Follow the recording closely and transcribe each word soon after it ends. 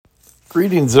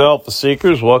Greetings, Alpha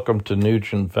Seekers. Welcome to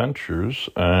Nugent Ventures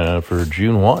for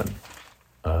June 1.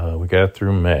 We got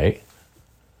through May.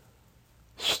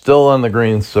 Still on the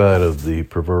green side of the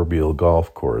proverbial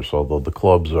golf course, although the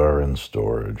clubs are in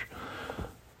storage. I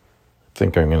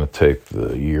think I'm going to take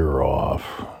the year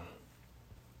off.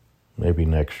 Maybe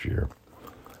next year.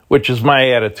 Which is my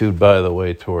attitude, by the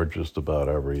way, toward just about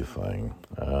everything.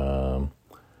 I'm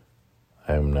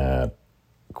not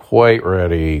quite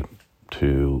ready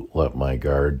to let my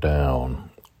guard down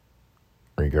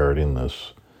regarding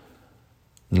this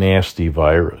nasty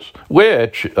virus,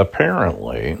 which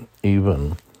apparently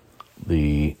even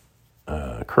the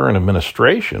current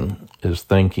administration is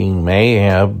thinking may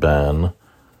have been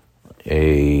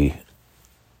a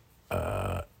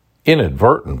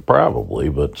inadvertent, probably,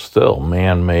 but still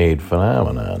man-made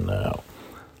phenomenon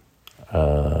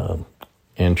now.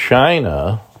 In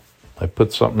China, I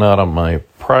put something out on my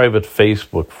private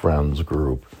Facebook friends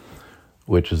group,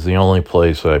 which is the only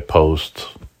place I post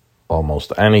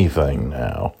almost anything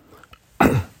now,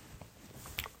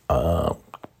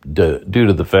 due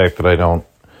to the fact that I don't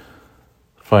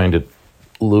find it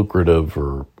lucrative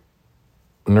or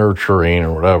nurturing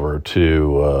or whatever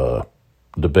to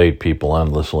debate people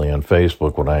endlessly on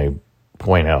Facebook when I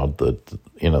point out that,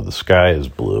 the sky is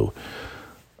blue.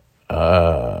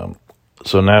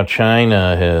 So now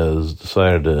China has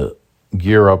decided to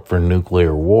gear up for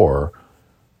nuclear war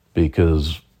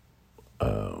because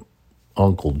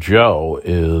Uncle Joe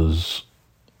is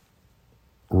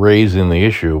raising the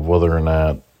issue of whether or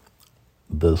not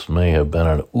this may have been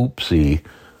an oopsie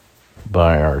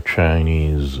by our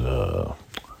Chinese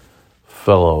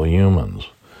fellow humans.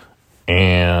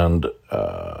 And,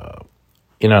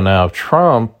 now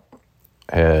Trump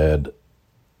had...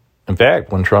 In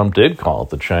fact, when Trump did call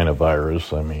it the China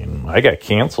virus, I got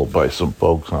canceled by some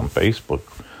folks on Facebook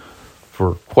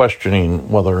for questioning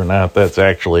whether or not that's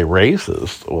actually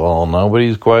racist. Well,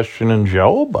 nobody's questioning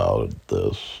Joe about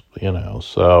this,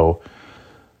 So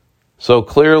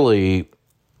clearly,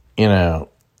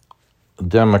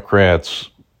 Democrats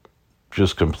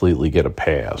just completely get a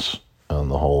pass on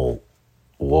the whole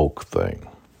woke thing.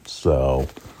 So,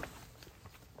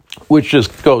 which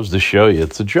just goes to show you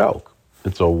it's a joke.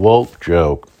 It's a woke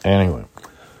joke. Anyway.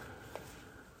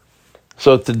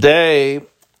 So today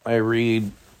I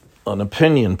read an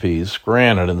opinion piece,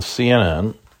 granted in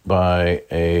CNN, by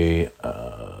a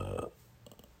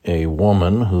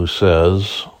woman who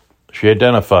says, she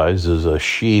identifies as a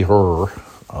she, her,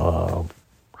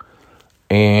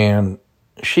 and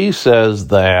she says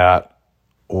that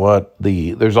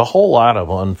there's a whole lot of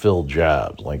unfilled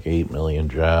jobs, like 8 million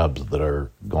jobs that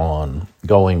are going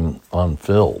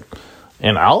unfilled.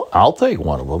 And I'll take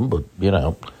one of them, but,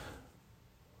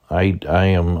 I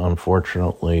am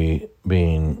unfortunately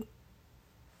being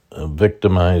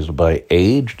victimized by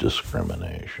age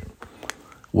discrimination.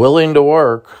 Willing to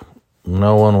work,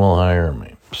 no one will hire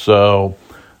me. So,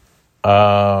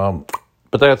 but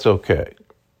that's okay,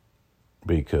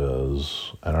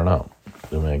 because, I don't know,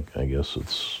 I guess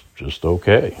it's just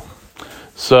okay.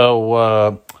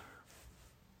 So,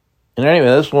 and anyway,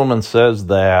 this woman says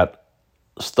that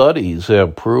studies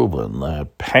have proven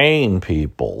that paying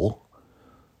people,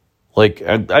 like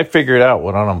I figured out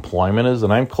what unemployment is,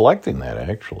 and I'm collecting that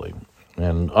actually,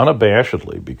 and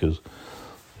unabashedly, because,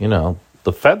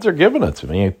 the feds are giving it to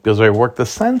me because I work the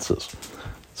census.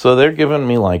 So they're giving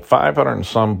me like $500 and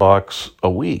some bucks a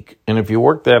week. And if you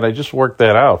work that, I just worked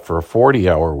that out for a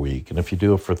 40-hour week. And if you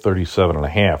do it for 37 and a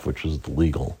half, which is the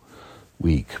legal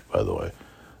week, by the way,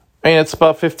 it's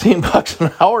about $15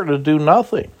 an hour to do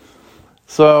nothing.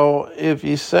 So if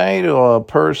you say to a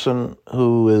person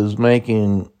who is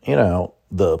making,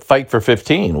 the fight for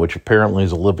 15, which apparently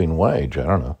is a living wage, I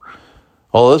don't know.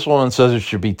 Well, this woman says it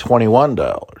should be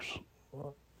 $21,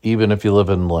 even if you live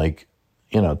in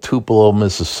Tupelo,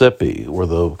 Mississippi, where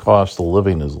the cost of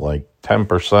living is like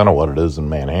 10% of what it is in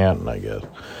Manhattan, I guess.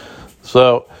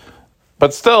 So,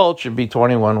 but still, it should be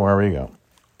 21 wherever you go.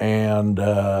 And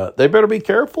they better be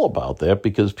careful about that,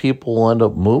 because people will end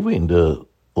up moving to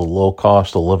the low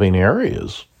cost of living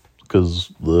areas,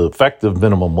 because the effective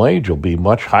minimum wage will be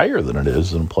much higher than it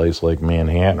is in a place like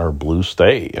Manhattan or Blue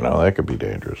State. That could be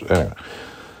dangerous. Anyway.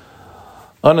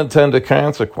 Unintended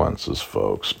consequences,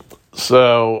 folks.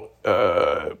 So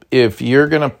if you're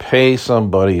going to pay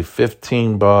somebody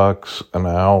 $15 an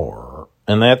hour,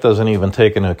 and that doesn't even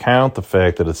take into account the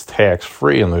fact that it's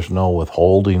tax-free and there's no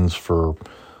withholdings for,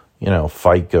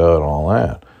 FICA and all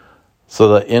that.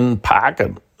 So the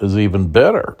in-pocket is even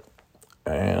better.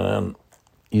 And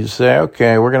you say,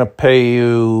 okay, we're going to pay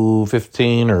you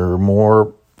 15 or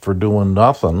more for doing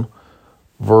nothing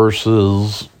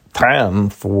versus 10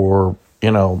 for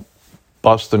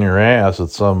busting your ass at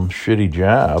some shitty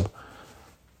job.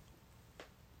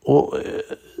 Well,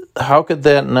 how could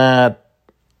that not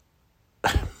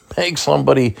make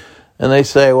somebody? And they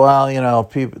say, well,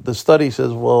 the study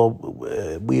says, well,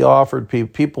 we offered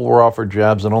people were offered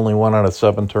jobs and only 1 out of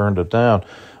 7 turned it down.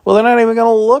 Well, they're not even going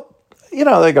to look. They're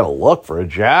going to look for a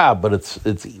job, but it's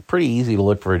pretty easy to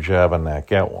look for a job and not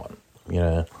get one.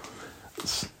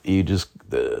 You just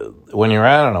when you're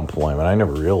on unemployment, I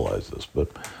never realized this, but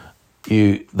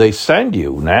they send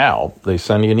you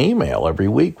an email every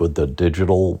week with the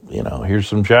digital, here's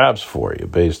some jobs for you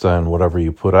based on whatever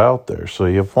you put out there. So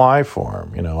you apply for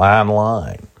them,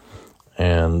 online.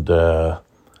 And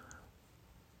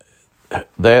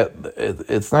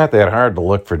it's not that hard to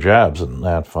look for jobs and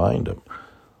not find them.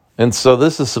 And so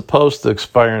this is supposed to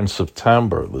expire in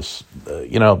September. This,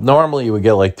 normally you would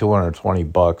get like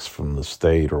 $220 from the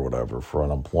state or whatever for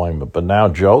unemployment, but now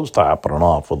Joe's topping it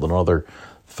off with another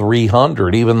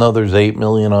 300, even though there's 8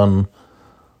 million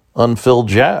unfilled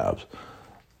jobs.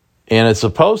 And it's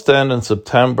supposed to end in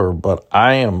September, but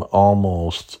I am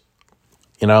almost,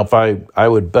 if I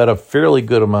would bet a fairly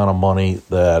good amount of money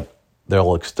that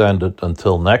they'll extend it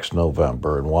until next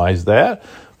November. And why is that?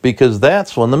 Because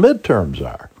that's when the midterms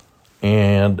are.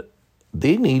 And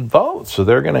they need votes. So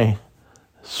they're going to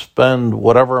spend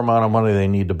whatever amount of money they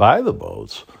need to buy the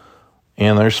votes.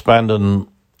 And they're spending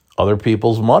other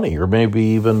people's money, or maybe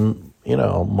even,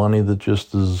 money that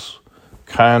just is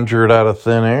conjured out of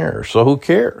thin air. So who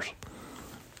cares?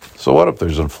 So what if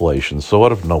there's inflation? So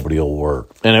what if nobody will work?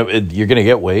 And you're going to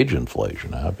get wage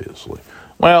inflation, obviously.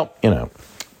 Well, it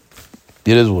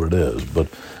is what it is.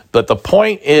 But the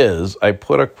point is, I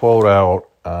put a quote out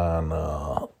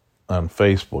on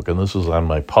Facebook, and this is on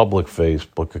my public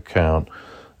Facebook account,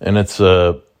 and it's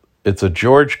a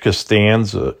George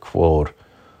Costanza quote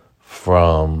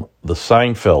from the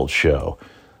Seinfeld show.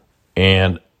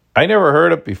 And I never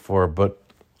heard it before, but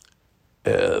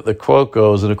the quote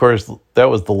goes, and of course, that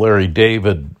was the Larry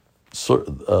David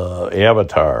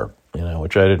avatar,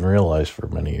 which I didn't realize for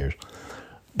many years.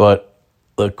 But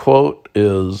the quote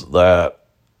is that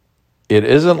it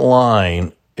isn't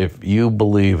lying if you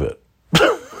believe it.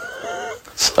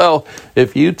 So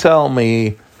if you tell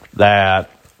me that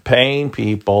paying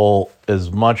people as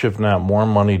much, if not more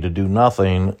money to do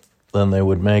nothing than they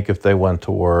would make if they went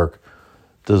to work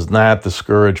does not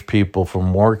discourage people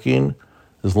from working,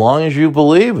 as long as you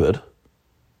believe it,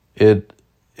 it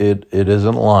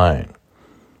isn't lying.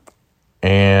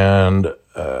 And,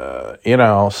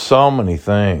 so many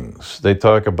things. They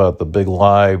talk about the big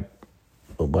lie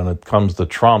when it comes to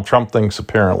Trump. Trump thinks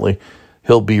apparently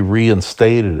he'll be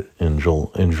reinstated in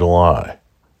July.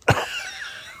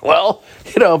 Well,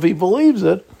 if he believes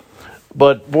it.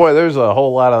 But, boy, there's a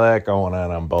whole lot of that going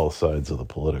on both sides of the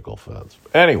political fence.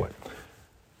 Anyway,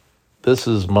 this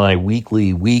is my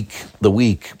weekly the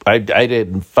week. I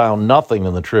found nothing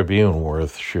in the Tribune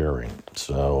worth sharing.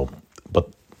 So, but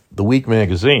the Week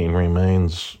magazine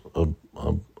remains,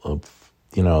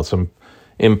 it's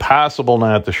impossible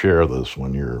not to share this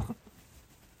when you're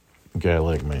a guy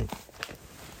like me.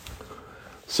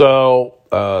 So,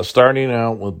 starting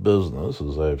out with business,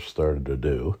 as I've started to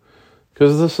do,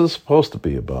 because this is supposed to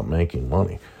be about making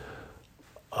money.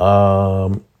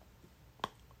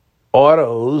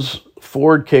 Autos,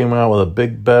 Ford came out with a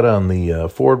big bet on the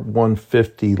Ford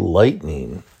 150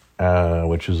 Lightning,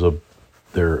 which is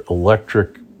their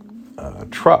electric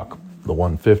truck, the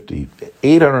 150.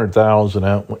 800,000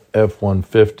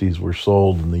 F-150s were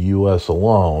sold in the U.S.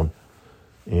 alone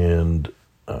in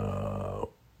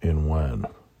when?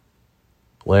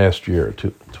 Last year,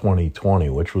 2020,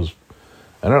 which was,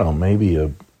 I don't know,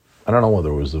 I don't know whether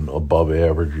it was an above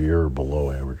average year or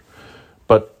below average.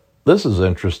 But this is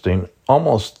interesting.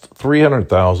 Almost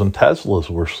 300,000 Teslas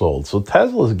were sold. So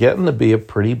Tesla's getting to be a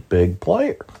pretty big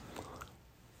player.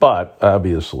 But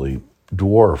obviously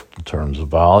dwarfed in terms of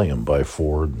volume by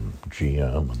Ford and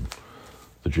GM and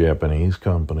the Japanese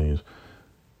companies.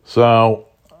 So,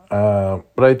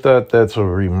 but I thought that's a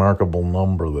remarkable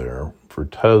number there for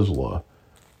Tesla.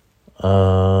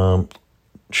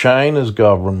 China's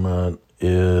government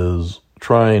is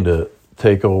trying to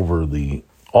take over the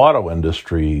auto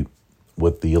industry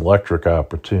with the electric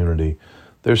opportunity.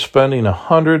 They're spending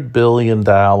 $100 billion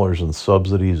in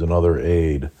subsidies and other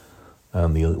aid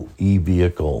on the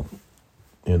e-vehicle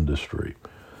industry.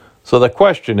 So the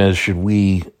question is, should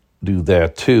we do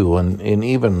that too? And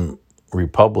even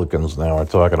Republicans now are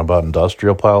talking about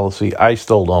industrial policy. I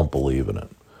still don't believe in it.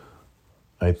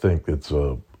 I think it's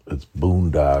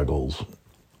boondoggles.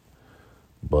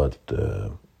 But,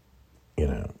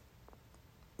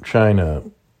 China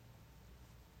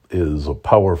is a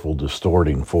powerful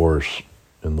distorting force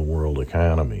in the world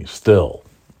economy still.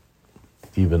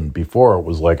 Even before it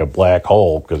was like a black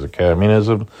hole because of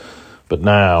communism. But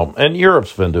now, and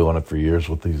Europe's been doing it for years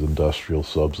with these industrial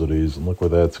subsidies, and look where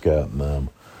that's gotten them.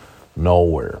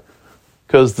 Nowhere.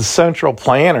 Because the central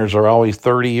planners are always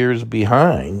 30 years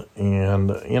behind. And,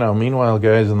 meanwhile,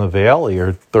 guys in the valley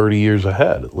are 30 years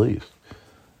ahead at least.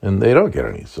 And they don't get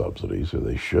any subsidies, or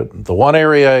they shouldn't. The one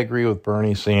area I agree with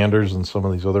Bernie Sanders and some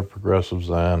of these other progressives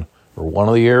on, or one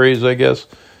of the areas, I guess,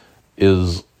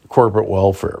 is corporate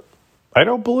welfare. I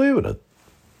don't believe in it.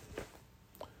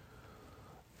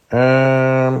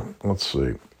 Let's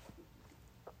see.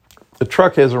 The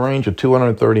truck has a range of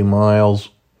 230 miles,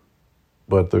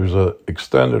 but there's a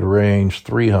extended range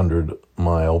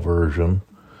 300-mile version,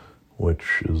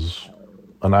 which is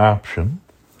an option.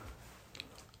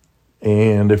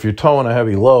 And if you're towing a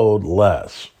heavy load,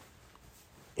 less.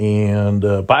 And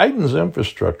Biden's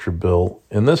infrastructure bill,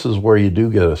 and this is where you do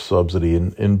get a subsidy,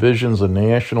 envisions a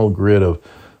national grid of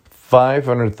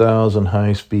 500,000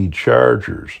 high-speed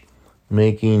chargers,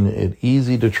 making it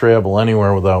easy to travel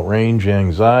anywhere without range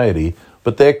anxiety,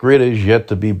 but that grid is yet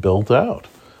to be built out.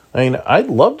 I mean, I'd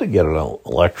love to get an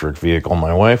electric vehicle.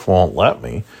 My wife won't let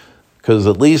me, because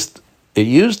at least it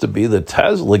used to be that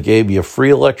Tesla gave you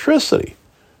free electricity,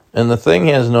 and the thing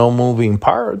has no moving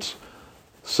parts,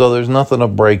 so there's nothing to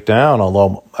break down,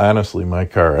 although, honestly, my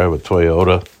car, I have a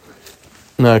Toyota,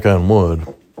 knock on wood,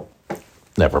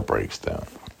 never breaks down.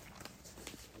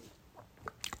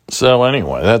 So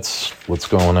anyway, that's what's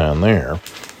going on there.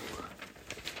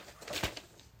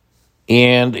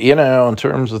 And, in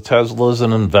terms of Tesla as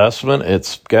an investment,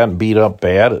 it's gotten beat up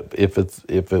bad. If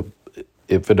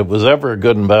it was ever a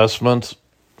good investment,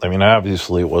 I mean,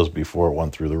 obviously it was before it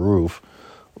went through the roof,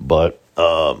 but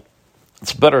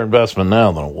it's a better investment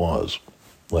now than it was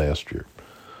last year.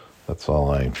 That's all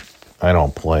I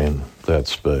don't play in that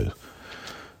space.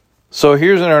 So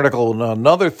here's an article,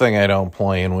 another thing I don't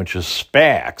play in, which is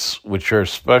SPACs, which are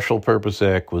special purpose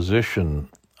acquisition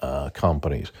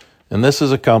companies. And this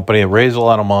is a company that raises a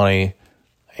lot of money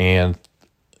and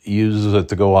uses it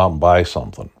to go out and buy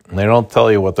something. And they don't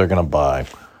tell you what they're going to buy.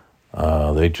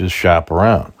 They just shop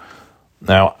around.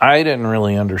 Now, I didn't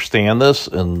really understand this,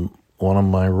 and one of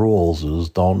my rules is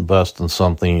don't invest in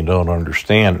something you don't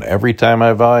understand. Every time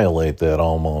I violate that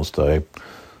almost, I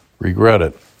regret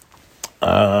it.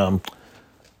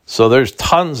 So there's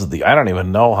tons of I don't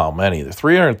even know how many. The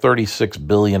 $336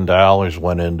 billion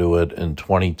went into it in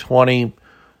 2020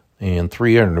 and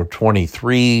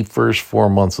 $323 first 4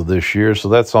 months of this year. So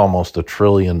that's almost $1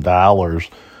 trillion,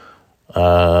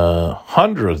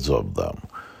 hundreds of them.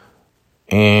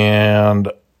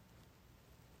 And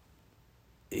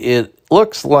it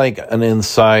looks like an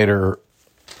insider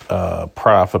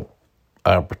profit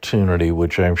opportunity,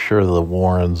 which I'm sure the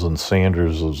Warrens and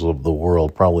Sanderses of the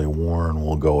world, probably Warren,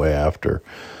 will go after.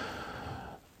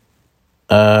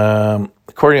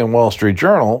 According to the Wall Street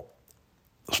Journal,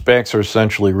 SPACs are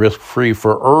essentially risk-free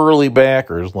for early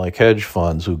backers like hedge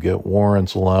funds who get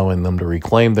warrants allowing them to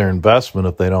reclaim their investment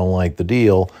if they don't like the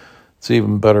deal. It's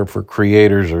even better for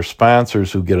creators or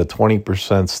sponsors who get a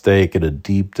 20% stake at a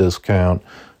deep discount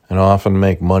and often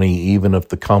make money even if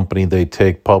the company they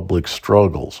take public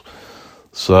struggles.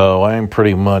 So I'm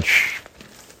pretty much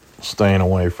staying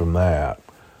away from that.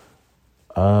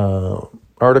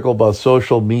 Article about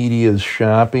social media's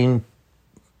shopping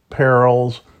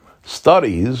perils.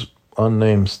 Studies,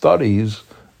 unnamed studies,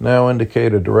 now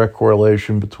indicate a direct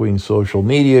correlation between social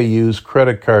media use,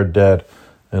 credit card debt,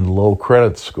 and low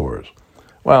credit scores.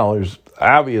 Well, there's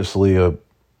obviously a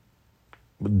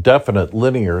definite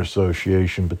linear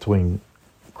association between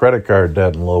credit card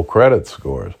debt and low credit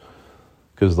scores,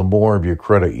 because the more of your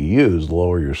credit you use, the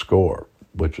lower your score,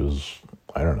 which is,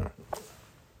 I don't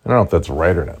know if that's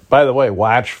right or not. By the way,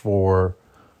 watch for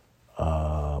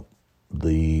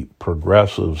the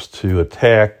progressives to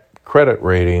attack credit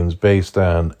ratings based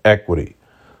on equity,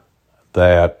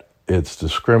 that it's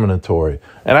discriminatory.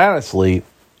 And honestly,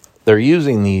 they're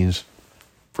using these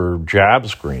for job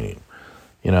screening.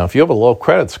 If you have a low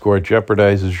credit score, it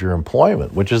jeopardizes your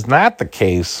employment, which is not the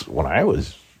case when I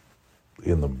was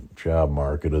in the job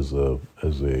market as a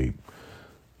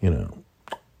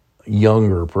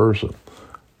younger person.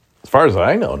 As far as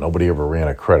I know, nobody ever ran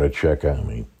a credit check on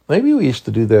me. Maybe we used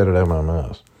to do that at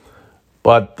MMS.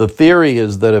 But the theory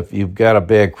is that if you've got a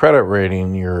bad credit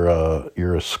rating, you're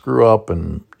a screw up,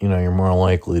 and you're more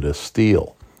likely to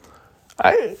steal.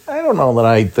 I don't know that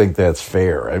I think that's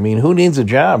fair. I mean, who needs a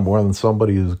job more than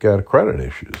somebody who's got credit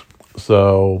issues?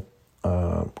 So,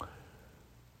 I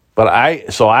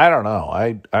don't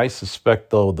know. I suspect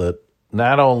though that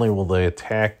not only will they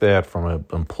attack that from an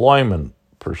employment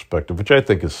perspective, which I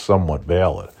think is somewhat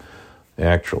valid,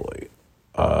 actually,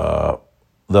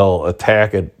 they'll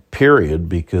attack it, period,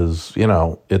 because,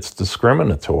 it's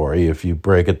discriminatory if you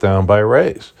break it down by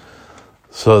race.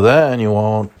 So then you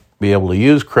won't be able to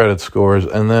use credit scores,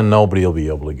 and then nobody will be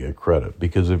able to get credit.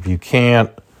 Because if you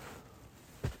can't,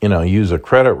 use a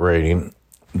credit rating,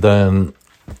 then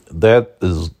that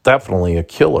is definitely a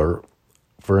killer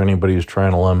for anybody who's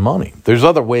trying to lend money. There's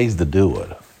other ways to do it,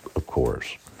 of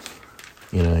course.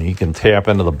 You can tap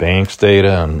into the bank's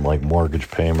data and like mortgage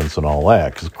payments and all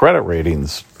that, because credit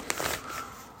ratings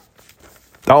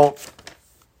don't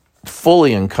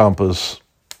fully encompass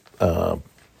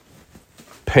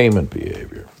payment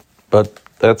behavior. But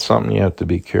that's something you have to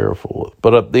be careful with.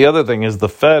 But the other thing is the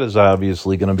Fed is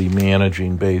obviously going to be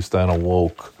managing based on a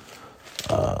woke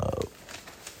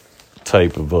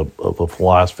type of a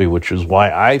philosophy, which is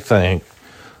why I think,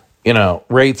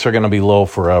 rates are going to be low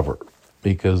forever.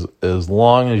 Because as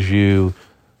long as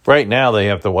right now they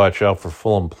have to watch out for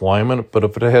full employment, but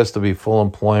if it has to be full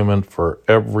employment for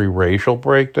every racial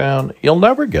breakdown, you'll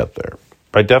never get there,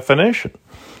 by definition.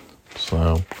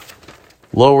 So,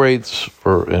 low rates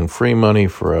and free money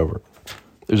forever.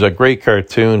 There's a great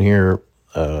cartoon here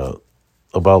about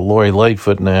Lori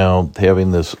Lightfoot now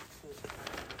having this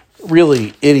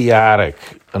really idiotic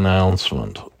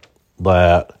announcement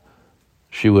that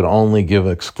she would only give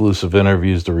exclusive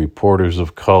interviews to reporters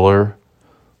of color.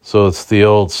 So it's the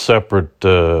old separate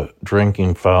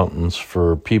drinking fountains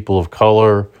for people of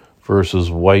color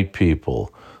versus white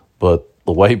people. But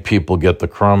the white people get the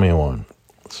crummy one.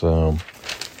 So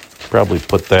probably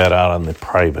put that out on the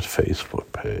private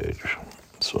Facebook page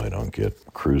so I don't get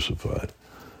crucified.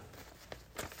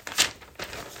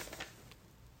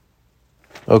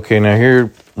 Okay, now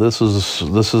here, this is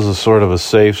a sort of a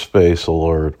safe space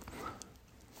alert.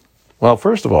 Well,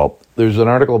 first of all, there's an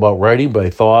article about writing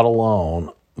by thought alone.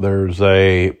 There's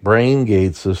a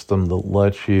BrainGate system that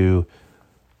lets you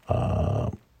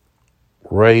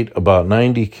write about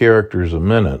 90 characters a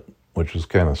minute, which is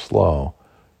kind of slow,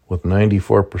 with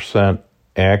 94%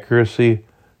 accuracy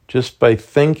just by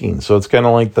thinking. So it's kind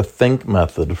of like the think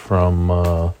method from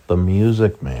The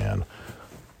Music Man.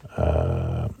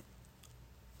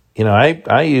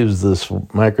 I use this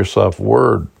Microsoft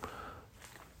Word,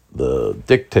 the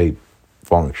dictate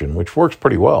function, which works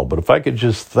pretty well. But if I could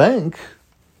just think,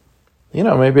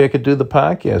 maybe I could do the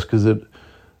podcast, because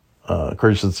of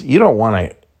course, you don't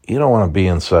want to be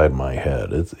inside my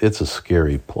head. It's a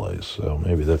scary place. So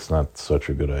maybe that's not such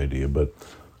a good idea. But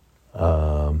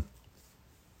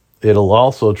it'll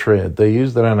also they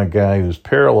used it on a guy who's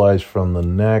paralyzed from the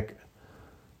neck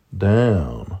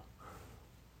down.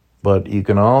 But you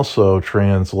can also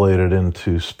translate it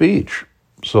into speech.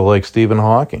 So like Stephen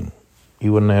Hawking, he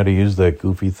wouldn't have to use that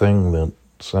goofy thing that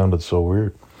sounded so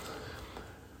weird.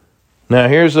 Now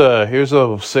here's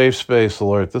a safe space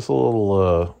alert. This is a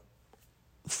little,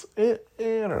 I don't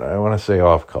know, I want to say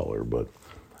off color, but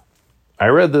I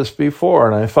read this before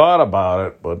and I thought about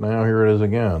it, but now here it is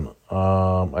again.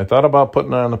 I thought about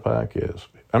putting it on the podcast.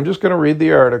 I'm just going to read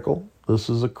the article. This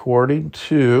is according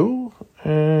to,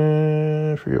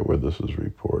 I forget where this is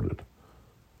reported.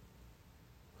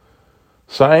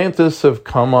 Scientists have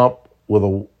come up with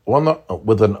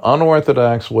an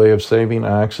unorthodox way of saving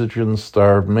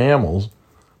oxygen-starved mammals,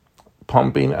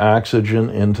 pumping oxygen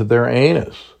into their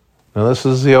anus. Now, this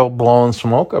is the old blowing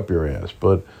smoke up your ass,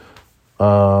 but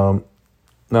now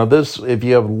this, if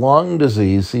you have lung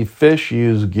disease, see, fish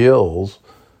use gills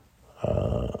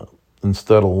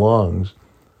instead of lungs,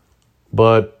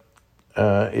 but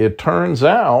it turns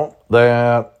out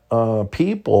that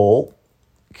people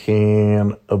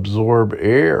can absorb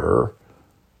air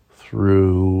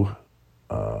through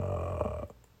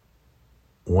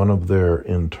one of their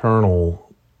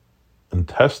internal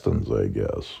intestines, I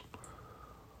guess.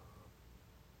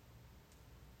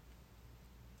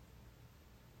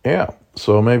 Yeah,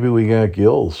 so maybe we got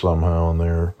gills somehow in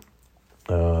there.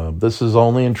 This is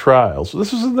only in trials.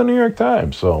 This is in the New York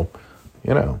Times, so,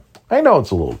 I know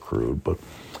it's a little crude, but,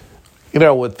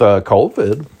 with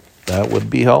COVID, that would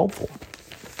be helpful.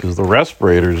 Because the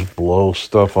respirators blow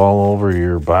stuff all over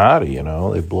your body,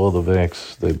 they blow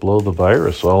the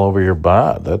virus all over your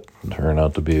body. That turned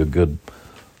out to be a good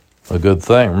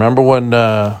thing. Remember when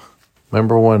Governor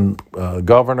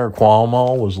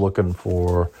Cuomo was looking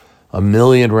for 1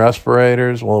 million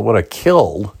respirators? Well, it would have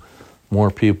killed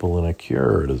more people than it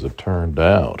cured, as it turned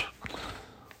out.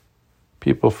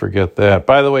 People forget that.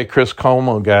 By the way, Chris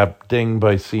Cuomo got dinged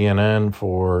by CNN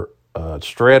for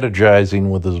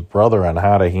strategizing with his brother on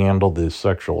how to handle the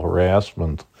sexual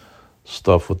harassment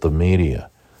stuff with the media.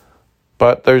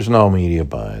 But there's no media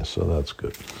bias, so that's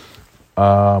good.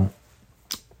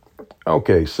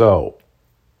 Okay, so,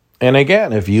 and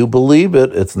again, if you believe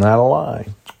it, it's not a lie.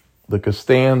 The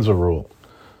Costanza rule.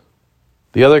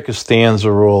 The other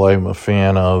Costanza rule I'm a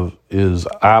fan of is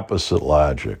opposite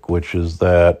logic, which is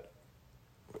that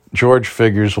George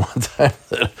figures one time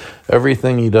that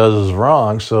everything he does is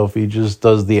wrong, so if he just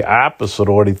does the opposite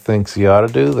of what he thinks he ought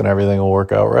to do, then everything will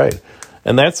work out right.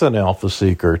 And that's an alpha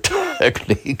seeker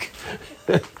technique.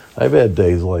 I've had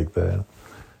days like that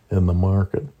in the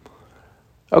market.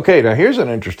 Okay, now here's an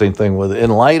interesting thing with, in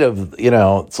light of,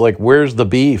 it's like, where's the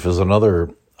beef is another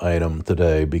item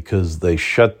today, because they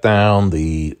shut down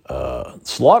the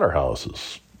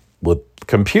slaughterhouses with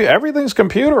everything's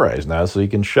computerized now, so you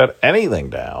can shut anything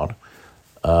down.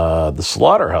 The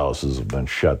slaughterhouses have been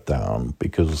shut down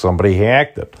because somebody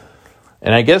hacked it.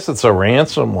 And I guess it's a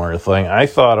ransomware thing. I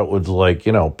thought it was like,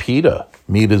 PETA,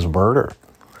 meat is murder.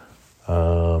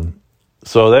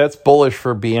 So that's bullish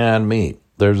for Beyond Meat.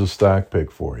 There's a stock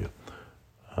pick for you.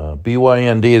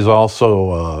 BYND is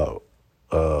also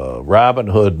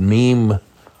Robinhood meme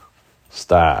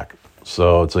stock.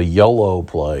 So it's a YOLO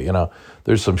play.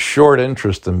 There's some short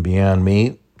interest in Beyond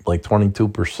Meat, like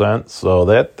 22%. So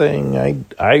that thing,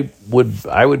 I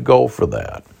would go for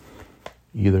that,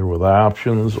 either with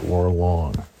options or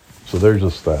long. So there's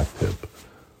a stock tip.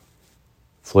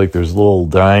 It's like there's little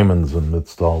diamonds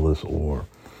amidst all this ore.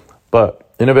 But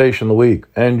innovation of the week.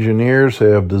 Engineers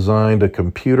have designed a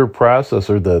computer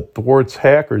processor that thwarts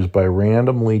hackers by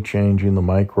randomly changing the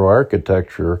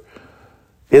microarchitecture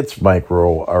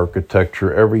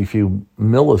every few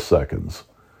milliseconds,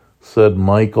 said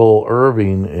Michael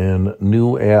Irving in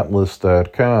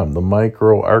newatlas.com. The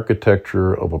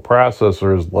microarchitecture of a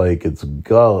processor is like its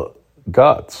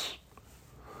guts,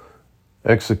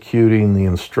 executing the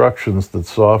instructions that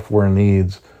software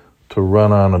needs to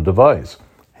run on a device.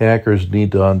 Hackers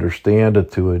need to understand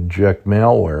it to inject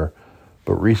malware,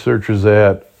 but researchers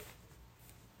at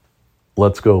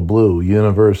Let's Go Blue,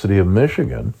 University of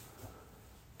Michigan,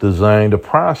 designed a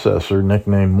processor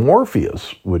nicknamed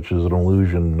Morpheus, which is an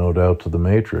allusion, no doubt, to the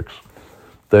Matrix,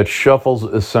 that shuffles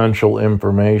essential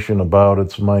information about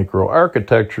its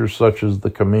microarchitecture, such as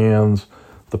the commands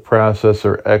the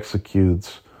processor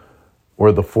executes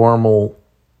or the format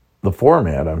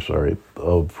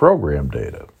of program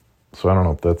data. So I don't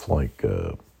know if that's like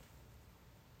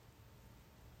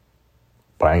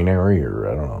binary or,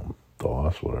 I don't know,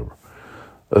 DOS, whatever.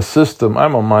 A system,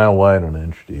 I'm a mile wide and an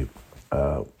inch deep.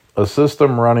 A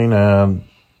system running on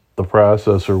the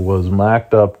processor was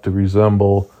mocked up to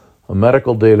resemble a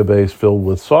medical database filled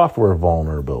with software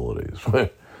vulnerabilities,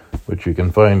 which you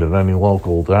can find at any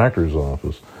local doctor's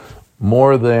office.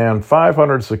 More than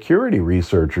 500 security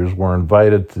researchers were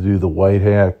invited to do the white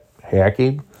hat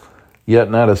hacking,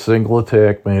 yet not a single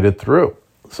attack made it through.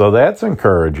 So that's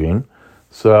encouraging.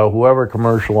 So whoever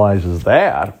commercializes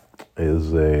that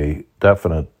is a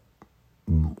definite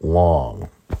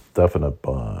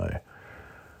buy.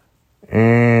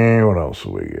 And what else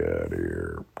do we got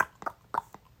here?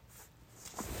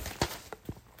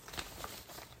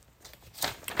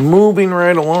 Moving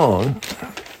right along.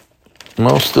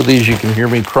 Most of these you can hear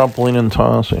me crumpling and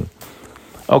tossing.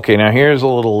 Okay, now here's a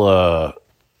little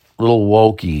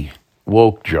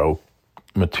woke joke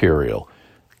material.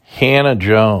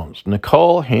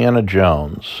 Nicole Hannah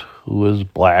Jones, who is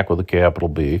black with a capital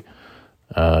B,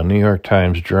 New York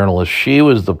Times journalist. She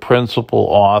was the principal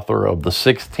author of the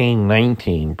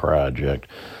 1619 Project,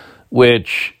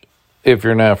 which, if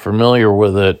you're not familiar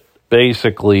with it,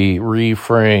 basically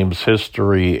reframes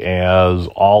history as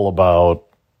all about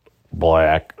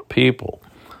black people.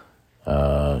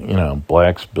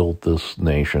 Blacks built this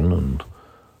nation and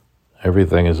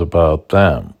everything is about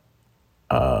them.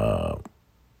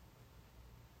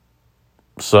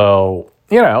 So,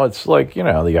 it's like,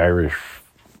 the Irish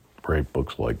write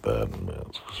books like that. And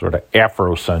it's sort of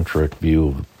Afrocentric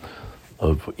view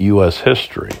of U.S.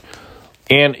 history.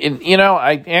 And,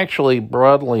 I actually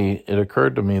broadly, it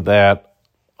occurred to me that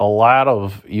a lot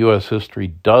of U.S. history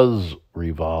does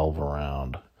revolve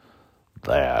around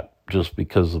that, just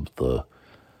because of the,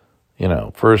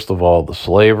 first of all, the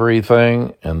slavery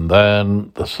thing, and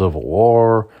then the Civil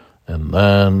War, and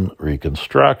then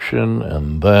Reconstruction,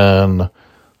 and then,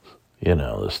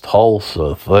 this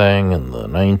Tulsa thing, and the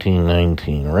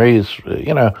 1919 race.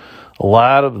 A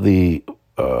lot of the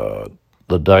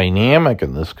dynamic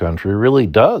in this country really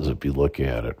does, if you look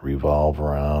at it, revolve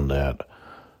around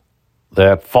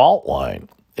that fault line,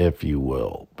 if you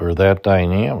will, or that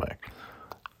dynamic.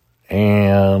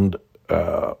 And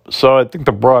so I think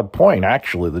the broad point,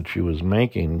 actually, that she was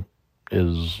making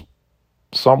is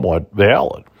somewhat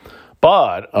valid.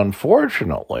 But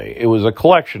unfortunately, it was a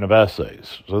collection of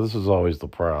essays. So this is always the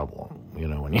problem,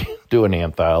 when you do an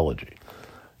anthology.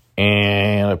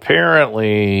 And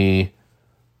apparently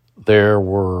there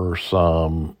were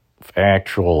some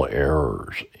factual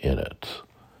errors in it.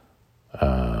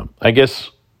 I guess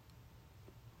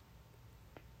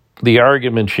the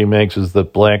argument she makes is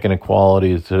that black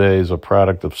inequality today is a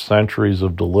product of centuries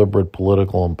of deliberate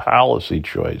political and policy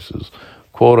choices,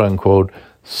 quote unquote,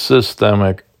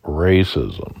 systemic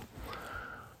racism.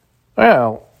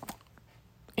 Well,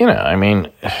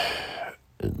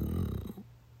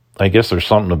 I guess there's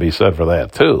something to be said for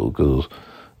that too, because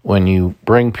when you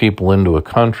bring people into a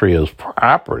country as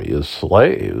property, as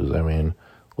slaves,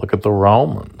 look at the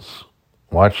Romans.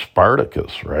 Watch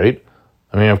Spartacus, right?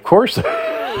 Of course,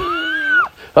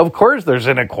 of course there's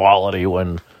inequality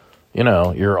when,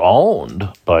 you're owned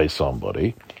by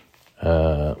somebody.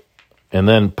 And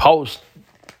then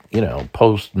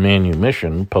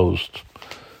post-manumission,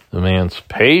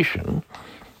 post-emancipation,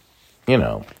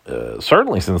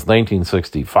 certainly since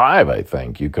 1965, I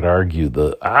think, you could argue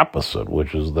the opposite,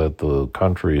 which is that the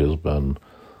country has been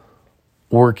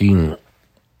working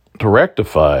to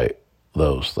rectify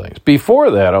those things.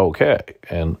 Before that, okay.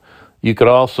 And you could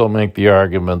also make the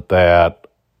argument that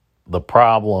the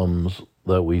problems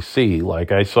that we see,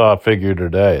 like I saw a figure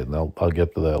today, and I'll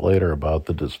get to that later, about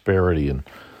the disparity or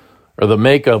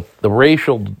the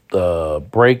racial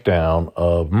breakdown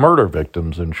of murder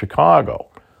victims in Chicago.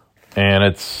 And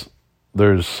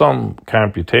there's some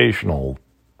computational,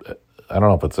 I don't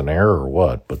know if it's an error or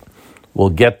what, but we'll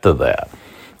get to that.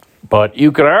 But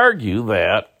you could argue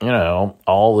that,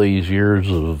 all these years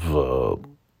of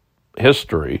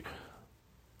history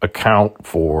account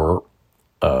for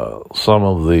some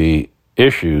of the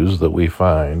issues that we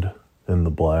find in the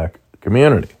black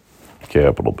community,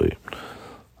 capital B.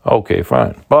 Okay,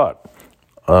 fine. But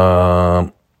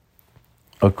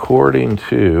according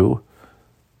to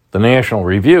the National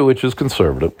Review, which is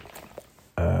conservative,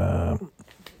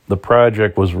 the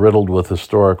project was riddled with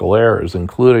historical errors,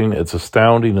 including its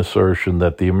astounding assertion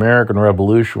that the American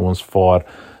Revolution was fought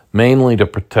mainly to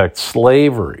protect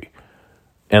slavery.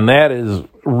 And that is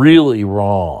really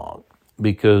wrong,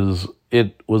 because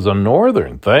it was a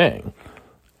northern thing,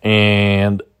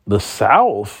 and the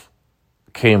South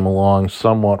came along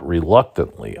somewhat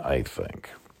reluctantly, I think.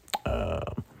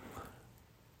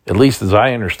 At least as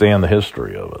I understand the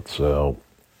history of it. So,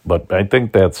 but I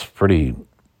think that's pretty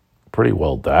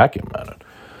well documented.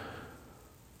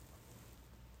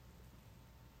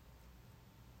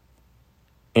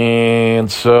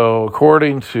 And so,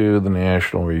 according to the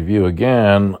National Review,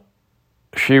 again,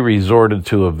 she resorted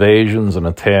to evasions and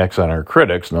attacks on her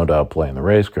critics, no doubt playing the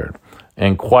race card,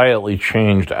 and quietly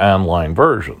changed online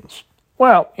versions.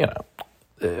 Well,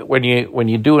 when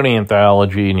you do an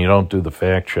anthology and you don't do the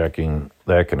fact checking,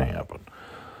 that can happen.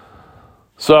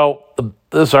 So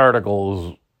this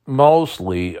article is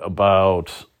mostly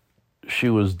about she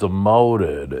was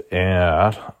demoted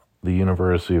at the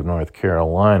University of North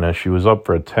Carolina. She was up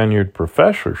for a tenured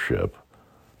professorship.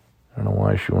 I don't know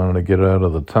why she wanted to get out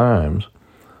of the Times.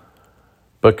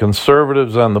 But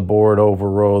conservatives on the board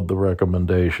overrode the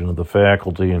recommendation of the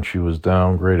faculty, and she was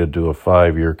downgraded to a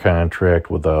 5-year contract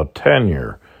without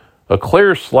tenure. A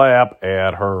clear slap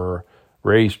at her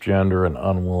race, gender, and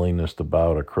unwillingness to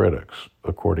bow to critics,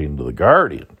 according to The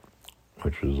Guardian,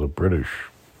 which is a British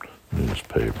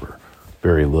newspaper,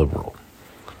 very liberal.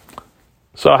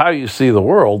 So how you see the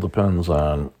world depends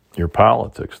on your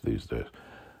politics these days.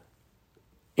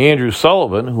 Andrew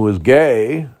Sullivan, who is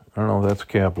gay, I don't know if that's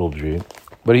capital G,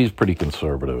 but he's pretty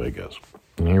conservative, I guess.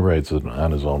 And he writes it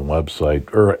on his own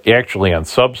website, or actually on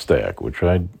Substack, which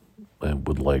I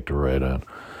would like to write on.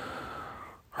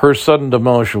 Her sudden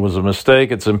demotion was a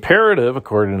mistake. It's imperative,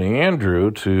 according to Andrew,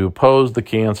 to oppose the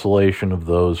cancellation of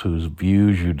those whose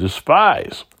views you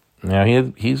despise. Now,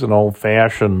 he's an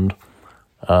old-fashioned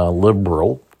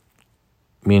liberal,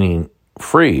 meaning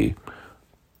free,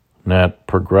 not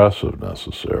progressive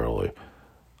necessarily.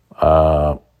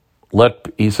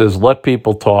 He says, let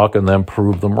people talk and then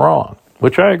prove them wrong,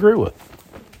 which I agree with.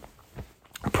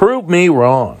 Prove me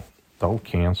wrong. Don't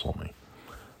cancel me.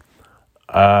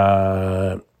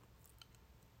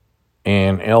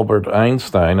 And Albert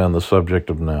Einstein, on the subject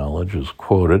of knowledge, is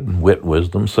quoted in Wit and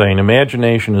Wisdom, saying,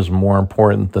 imagination is more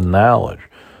important than knowledge.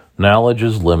 Knowledge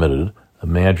is limited.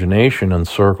 Imagination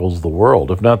encircles the world,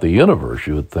 if not the universe,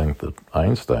 you would think that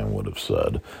Einstein would have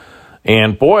said.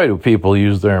 And boy, do people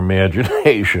use their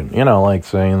imagination. Like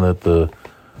saying that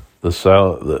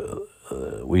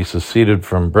we seceded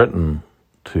from Britain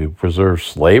to preserve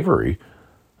slavery.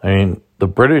 I mean, the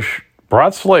British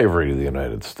brought slavery to the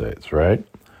United States, right?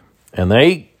 And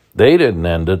they didn't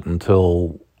end it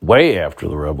until way after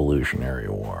the Revolutionary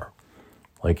War,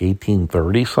 like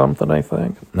 1830 something, I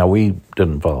think. Now, we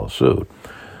didn't follow suit.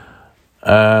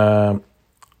 Let's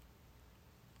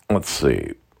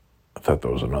see. I thought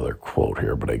there was another quote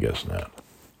here, but I guess not.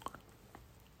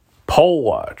 Poll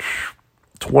Watch.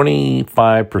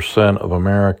 25% of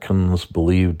Americans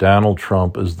believe Donald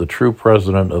Trump is the true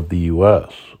president of the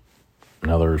U.S.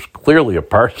 Now, there's clearly a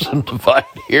partisan divide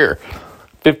here.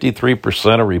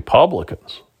 53% of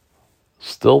Republicans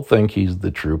still think he's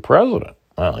the true president.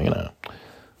 Well,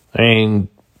 I mean,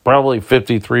 probably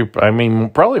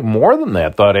probably more than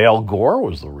that thought Al Gore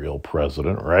was the real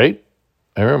president, right?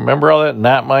 I remember all that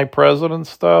not my president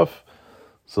stuff.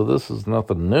 So this is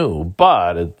nothing new,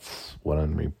 but it's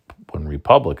when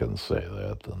Republicans say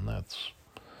that, then that's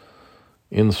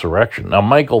insurrection. Now,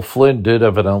 Michael Flynn did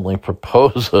evidently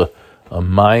propose a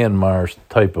Myanmar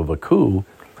type of a coup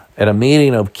at a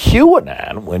meeting of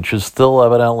QAnon, which is still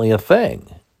evidently a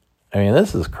thing. I mean,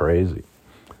 this is crazy.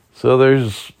 So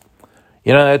there's,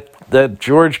 that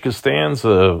George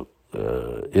Costanza,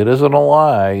 it isn't a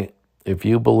lie if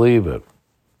you believe it.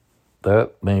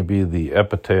 That may be the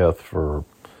epitaph for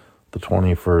the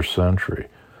 21st century.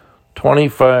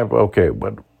 55, okay,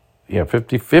 but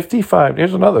 55,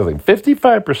 here's another thing.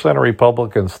 55% of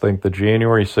Republicans think the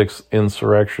January 6th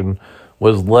insurrection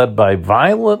was led by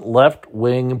violent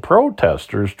left-wing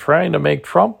protesters trying to make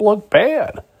Trump look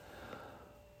bad.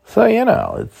 So,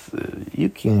 it's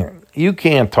you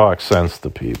can't talk sense to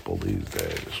people these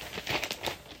days.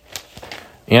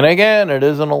 And again, it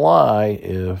isn't a lie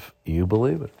if you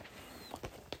believe it.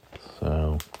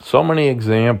 So many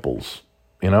examples.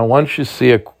 Once you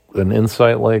see an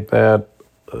insight like that,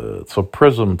 it's a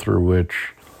prism through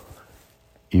which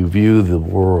you view the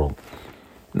world.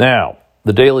 Now,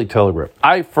 the Daily Telegraph.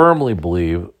 I firmly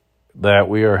believe that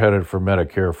we are headed for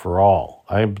Medicare for all.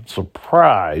 I'm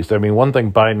surprised. I mean, one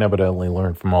thing Biden evidently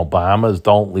learned from Obama is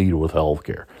don't lead with health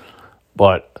care.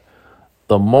 But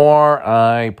the more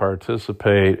I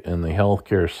participate in the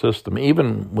healthcare system,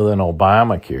 even within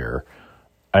Obamacare,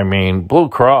 I mean, Blue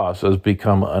Cross has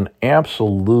become an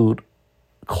absolute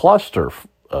cluster.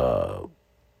 I'm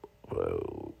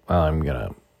going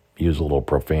to use a little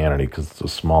profanity because it's a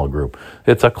small group.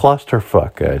 It's a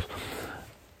clusterfuck, guys.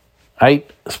 I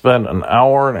spend an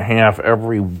hour and a half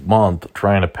every month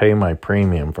trying to pay my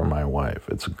premium for my wife.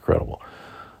 It's incredible.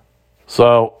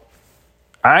 So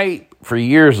I, for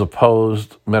years,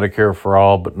 opposed Medicare for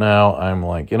all, but now I'm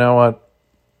like, you know what?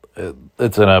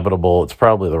 It's inevitable. It's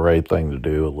probably the right thing to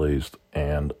do, at least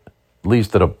at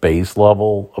a base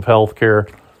level of healthcare.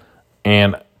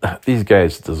 And these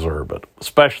guys deserve it,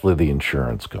 especially the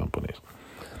insurance companies.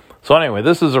 So anyway,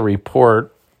 this is a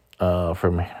report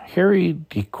from Harry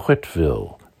de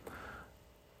Quittville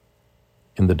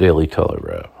in the Daily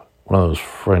Telegraph, one of those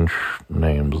French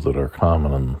names that are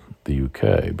common in the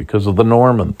UK because of the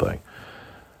Norman thing.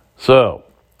 So,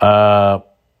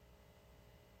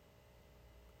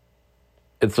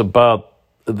 it's about,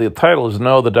 the title is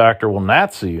No, the Doctor Will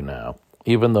Not See You Now,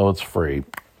 even though it's free.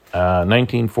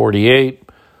 1948,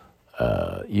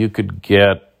 you could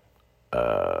get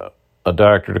a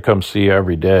doctor to come see you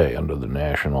every day under the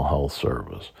National Health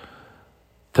Service.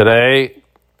 Today,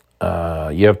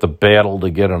 you have to battle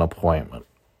to get an appointment.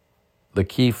 The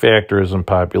key factor is in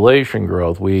population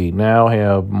growth. We now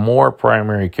have more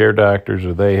primary care doctors,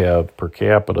 or they have per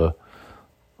capita,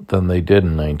 than they did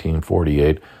in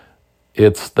 1948.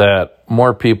 It's that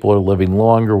more people are living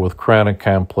longer with chronic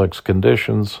complex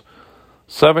conditions.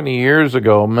 70 years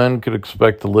ago, men could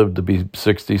expect to live to be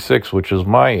 66, which is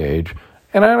my age.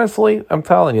 And honestly, I'm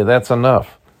telling you, that's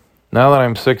enough. Now that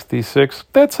I'm 66,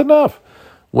 that's enough.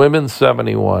 Women,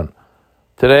 71.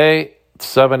 Today,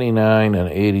 79 and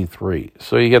 83.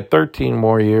 So you get 13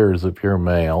 more years if you're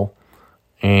male,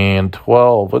 and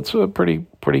 12. It's a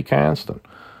pretty constant.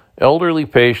 Elderly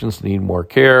patients need more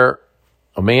care.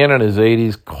 A man in his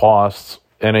 80s costs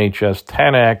NHS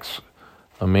 10x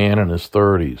a man in his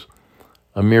 30s.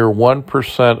 A mere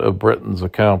 1% of Britons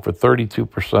account for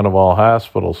 32% of all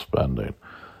hospital spending.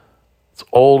 It's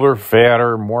older,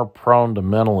 fatter, more prone to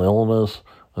mental illness.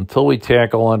 Until we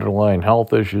tackle underlying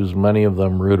health issues, many of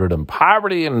them rooted in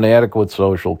poverty and inadequate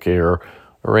social care,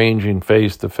 arranging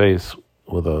face-to-face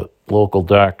with a local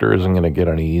doctor isn't going to get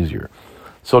any easier.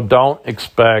 So don't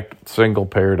expect single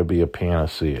payer to be a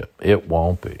panacea. It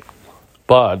won't be.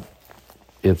 But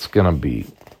it's going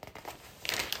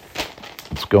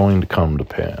to come to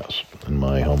pass, in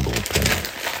my humble opinion.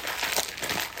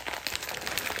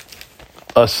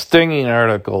 a stinging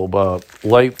article about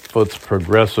Lightfoot's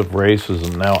progressive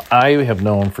racism. Now, I have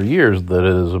known for years that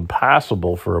it is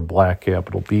impossible for a black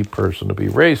capital B person to be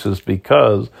racist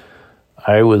because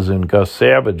I was in Gus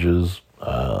Savage's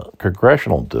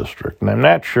congressional district, and I'm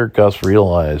not sure Gus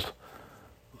realized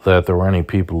that there were any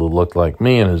people who looked like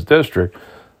me in his district.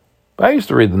 I used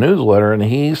to read the newsletter, and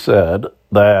he said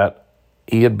that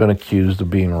he had been accused of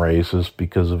being racist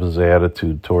because of his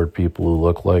attitude toward people who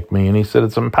look like me. And he said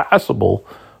it's impossible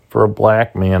for a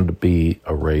black man to be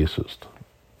a racist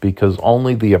because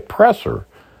only the oppressor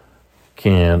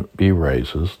can be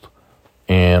racist,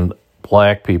 and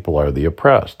black people are the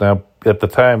oppressed. Now, at the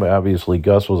time, obviously,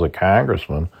 Gus was a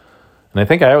congressman, and I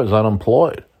think I was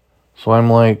unemployed. So I'm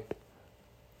like,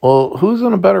 well, who's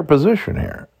in a better position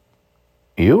here?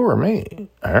 You or me?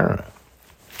 I don't know.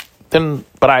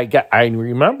 But I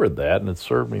remembered that, and it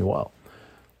served me well.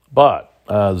 But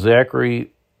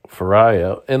Zachary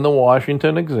Faria in the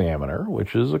Washington Examiner,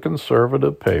 which is a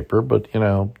conservative paper, but,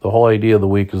 the whole idea of the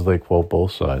week is they quote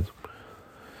both sides.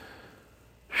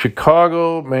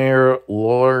 Chicago Mayor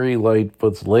Lori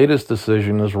Lightfoot's latest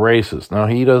decision is racist. Now,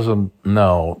 he doesn't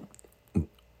know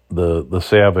the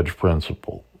Savage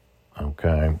principle,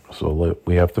 okay? So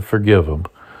we have to forgive him.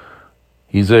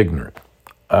 He's ignorant.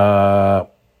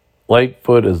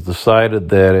 Lightfoot has decided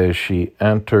that as she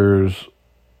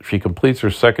completes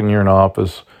her second year in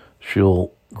office,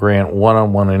 she'll grant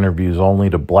one-on-one interviews only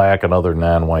to black and other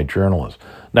non-white journalists.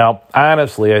 Now,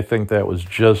 honestly, I think that was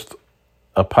just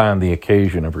upon the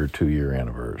occasion of her 2-year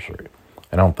anniversary.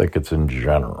 I don't think it's in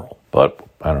general, but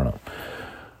I don't know.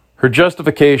 Her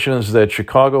justification is that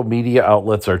Chicago media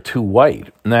outlets are too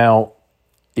white. Now,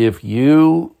 if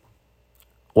you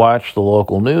watch the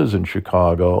local news in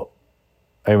Chicago,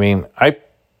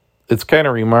 it's kind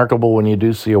of remarkable when you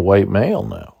do see a white male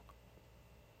now.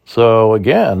 So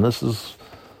again, this is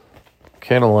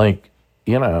kind of like,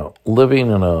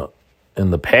 living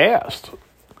in the past.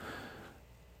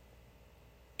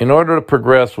 In order to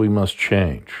progress, we must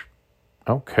change.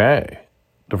 Okay.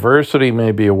 Diversity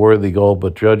may be a worthy goal,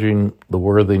 but judging the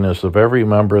worthiness of every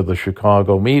member of the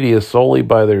Chicago media solely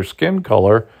by their skin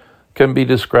color can be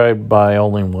described by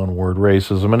only one word: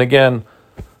 racism. And again,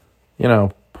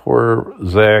 poor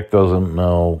Zach doesn't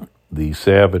know the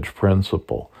Savage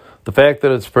principle. The fact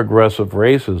that it's progressive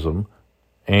racism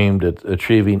aimed at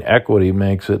achieving equity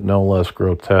makes it no less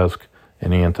grotesque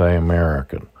and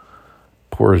anti-American.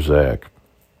 Poor Zach.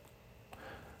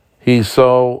 He's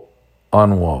so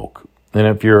unwoke. And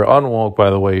if you're unwoke,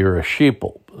 by the way, you're a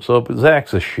sheeple. So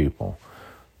Zach's a sheeple.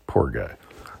 Poor guy.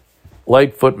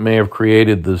 Lightfoot may have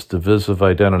created this divisive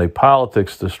identity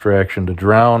politics distraction to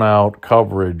drown out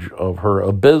coverage of her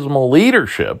abysmal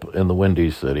leadership in the Windy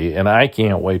City, and I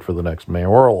can't wait for the next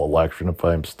mayoral election if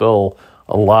I'm still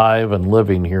alive and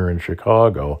living here in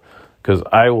Chicago, because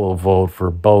I will vote for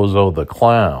Bozo the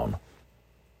Clown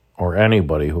or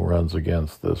anybody who runs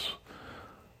against this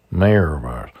mayor of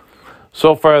ours.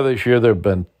 So far this year, there have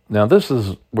been... Now, this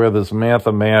is where this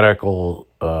mathematical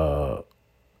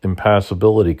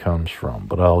impossibility comes from,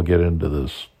 but I'll get into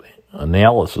this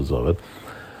analysis of it.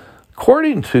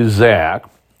 According to Zach,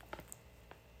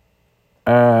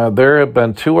 there have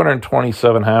been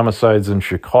 227 homicides in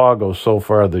Chicago so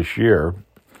far this year,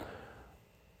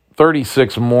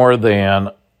 36 more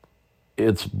than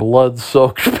its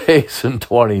blood-soaked pace in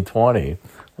 2020.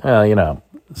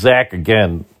 Zach,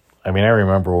 again, I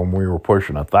remember when we were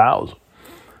pushing 1,000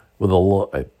 with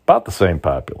about the same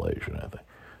population, I think,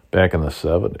 back in the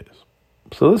 70s.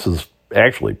 So this is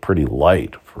actually pretty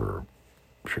light for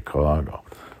Chicago.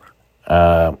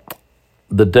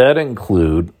 The dead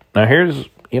include, now here's,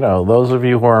 those of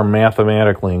you who are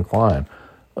mathematically inclined,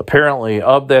 apparently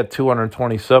of that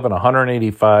 227,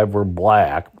 185 were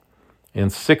black,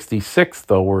 and 66,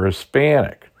 though, were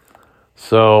Hispanic.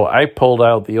 So I pulled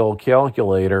out the old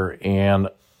calculator, and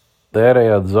that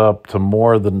adds up to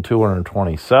more than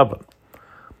 227.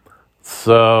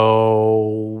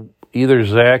 So either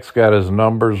Zach's got his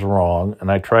numbers wrong,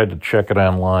 and I tried to check it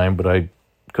online, but I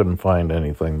couldn't find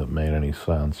anything that made any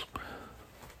sense.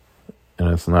 And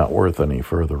it's not worth any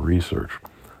further research.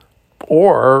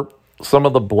 Or some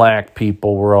of the black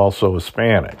people were also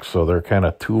Hispanic, so they're kind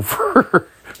of two for...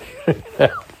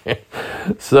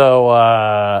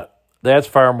 So that's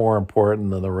far more important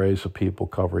than the race of people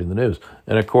covering the news.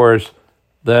 And, of course,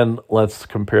 then let's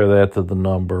compare that to the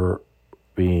number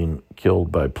being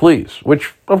killed by police,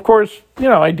 which, of course,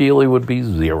 ideally would be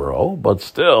 0, but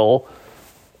still,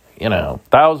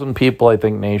 1,000 people, I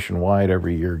think, nationwide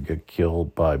every year get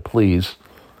killed by police.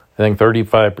 I think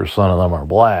 35% of them are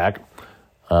black,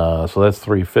 so that's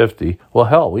 350. Well,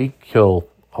 hell, we kill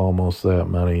almost that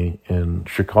many in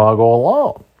Chicago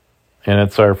alone. And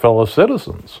it's our fellow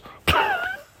citizens.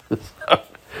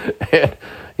 And,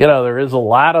 there is a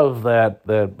lot of that,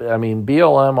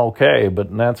 BLM okay,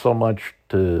 but not so much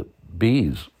to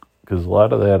bees, because a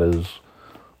lot of that is,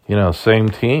 same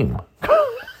team.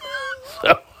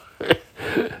 So,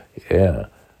 yeah.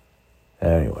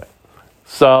 Anyway.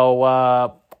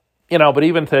 So, but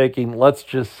even taking, let's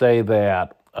just say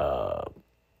that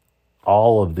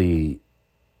all of the,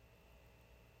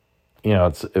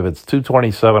 if it's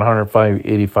 227,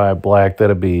 185 black,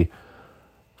 that'd be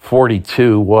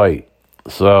 42 white.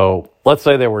 So let's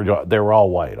say they were all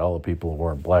white. All the people who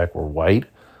weren't black were white.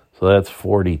 So that's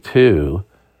 42,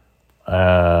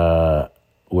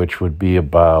 which would be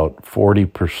about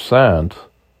 40%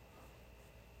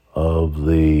 of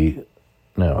the...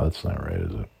 No, that's not right,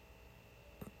 is it?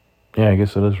 Yeah, I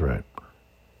guess it is right.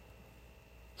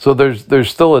 So there's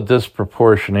still a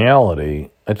disproportionality.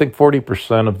 I think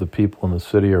 40% of the people in the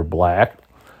city are black,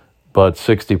 but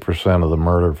 60% of the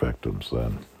murder victims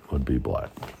then would be black.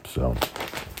 So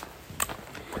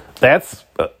that's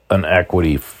an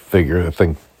equity figure I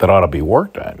think that ought to be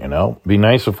worked on, It'd be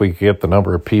nice if we could get the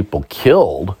number of people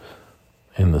killed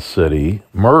in the city,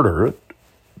 murdered,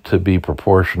 to be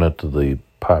proportionate to the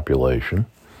population,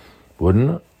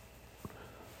 wouldn't it?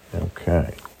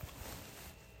 Okay.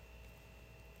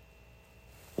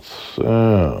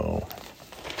 So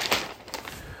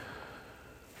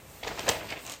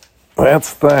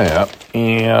that's that.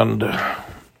 And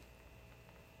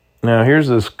now here's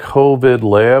this COVID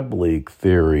lab leak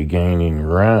theory gaining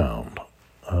ground.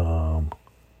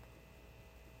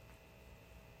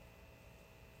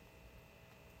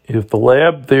 If the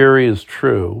lab theory is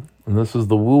true, and this is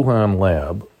the Wuhan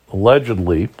lab,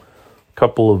 allegedly, a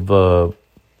couple of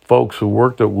folks who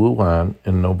worked at Wuhan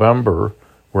in November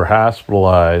were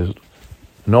hospitalized.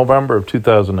 November of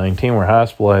 2019 were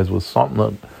hospitalized with something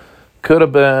that could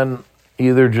have been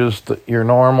either just your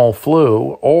normal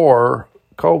flu or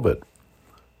COVID.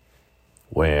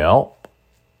 Well,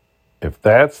 if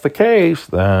that's the case,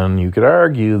 then you could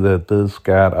argue that this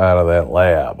got out of that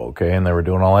lab, okay? And they were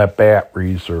doing all that bat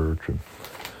research. And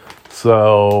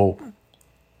so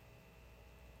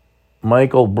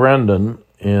Michael Brendan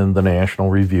in the National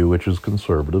Review, which is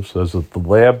conservative, says that the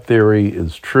lab theory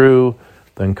is true,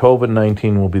 then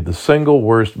COVID-19 will be the single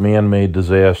worst man-made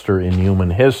disaster in human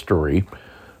history.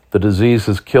 The disease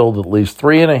has killed at least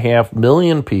 3.5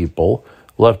 million people,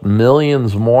 left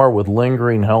millions more with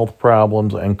lingering health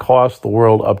problems, and cost the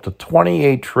world up to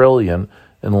 $28 trillion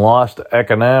in lost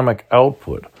economic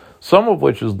output, some of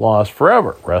which is lost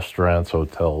forever, restaurants,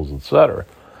 hotels, etc.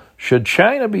 Should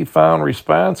China be found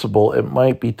responsible, it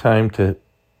might be time to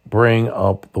bring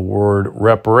up the word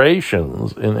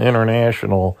reparations in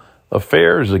international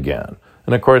affairs again.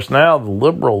 And of course now the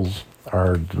liberals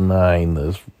are denying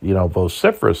this,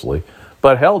 vociferously.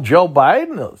 But hell, Joe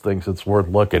Biden thinks it's worth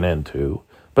looking into.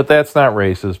 But that's not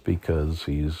racist because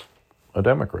he's a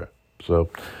Democrat. So,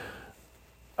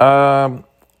 and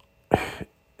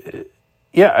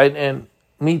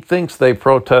he thinks they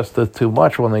protested too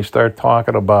much when they start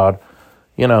talking about,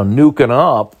 nuking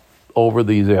up over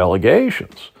these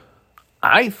allegations.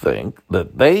 I think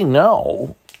that they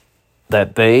know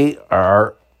that they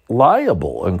are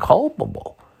liable and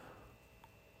culpable.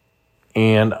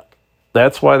 And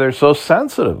that's why they're so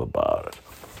sensitive about it.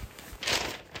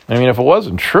 I mean, if it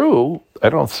wasn't true, I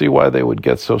don't see why they would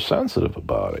get so sensitive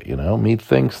about it,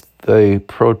 Methinks they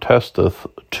protesteth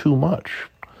too much.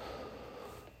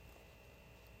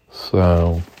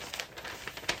 So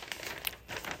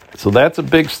that's a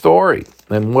big story.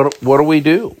 And what do we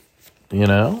do?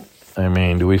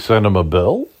 Do we send them a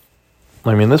bill?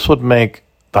 This would make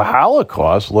the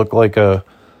Holocaust look like no,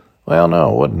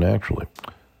 it wouldn't actually.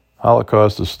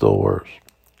 Holocaust is still worse.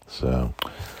 So,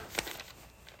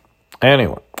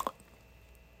 anyway,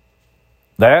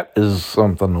 that is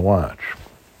something to watch.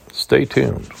 Stay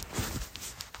tuned.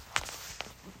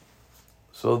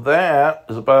 So that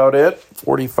is about it.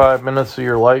 45 minutes of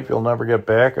your life you'll never get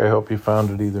back. I hope you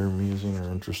found it either amusing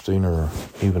or interesting or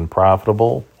even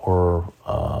profitable or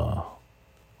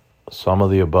some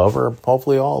of the above or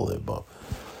hopefully all of the above.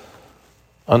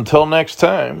 Until next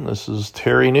time, this is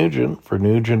Terry Nugent for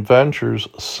Nugent Ventures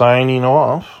signing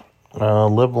off.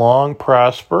 Live long,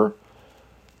 prosper.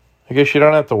 I guess you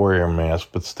don't have to wear your mask,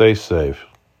 but stay safe.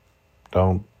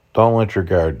 Don't let your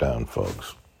guard down,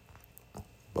 folks.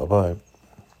 Bye-bye.